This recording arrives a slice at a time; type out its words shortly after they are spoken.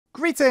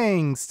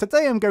Greetings!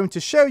 Today I'm going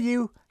to show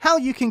you how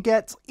you can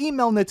get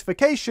email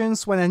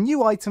notifications when a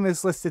new item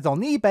is listed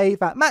on eBay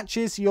that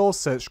matches your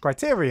search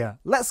criteria.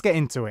 Let's get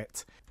into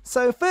it.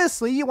 So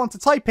firstly, you want to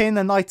type in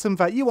an item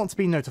that you want to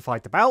be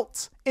notified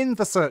about in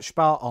the search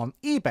bar on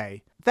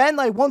eBay. Then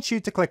I want you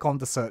to click on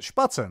the search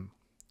button.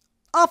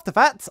 After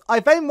that,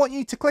 I then want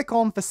you to click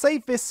on the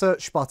Save This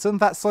Search button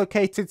that's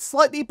located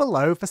slightly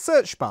below the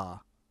search bar.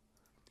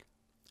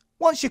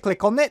 Once you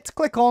click on it,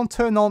 click on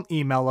Turn on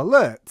Email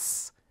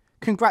Alerts.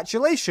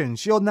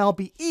 Congratulations, you'll now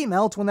be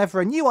emailed whenever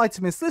a new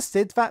item is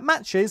listed that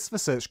matches the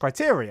search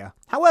criteria.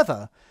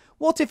 However,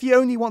 what if you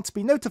only want to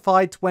be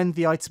notified when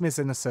the item is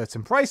in a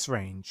certain price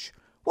range?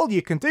 Well,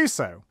 you can do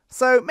so.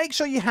 So make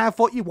sure you have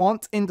what you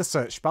want in the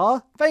search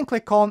bar, then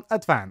click on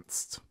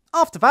Advanced.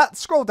 After that,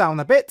 scroll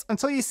down a bit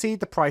until you see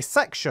the price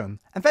section,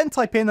 and then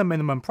type in a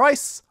minimum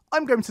price.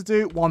 I'm going to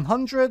do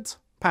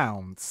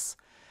 £100.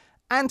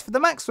 And for the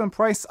maximum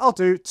price, I'll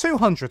do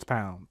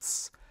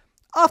 £200.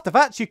 After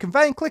that, you can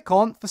then click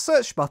on the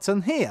search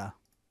button here.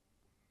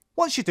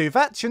 Once you do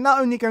that, you're not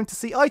only going to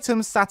see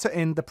items that are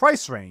in the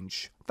price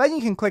range. Then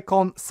you can click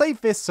on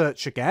Save This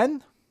Search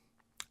again,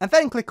 and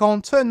then click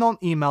on Turn on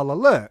Email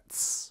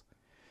Alerts.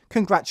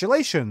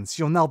 Congratulations,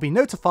 you'll now be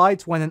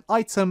notified when an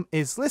item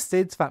is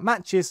listed that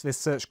matches this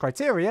search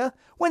criteria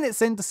when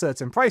it's in the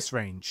certain price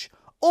range.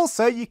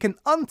 Also, you can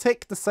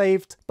untick the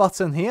saved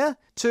button here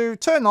to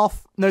turn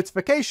off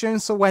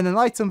notifications for when an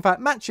item that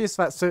matches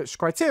that search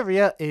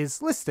criteria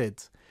is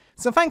listed.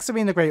 So thanks for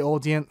being a great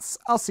audience,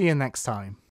 I'll see you next time.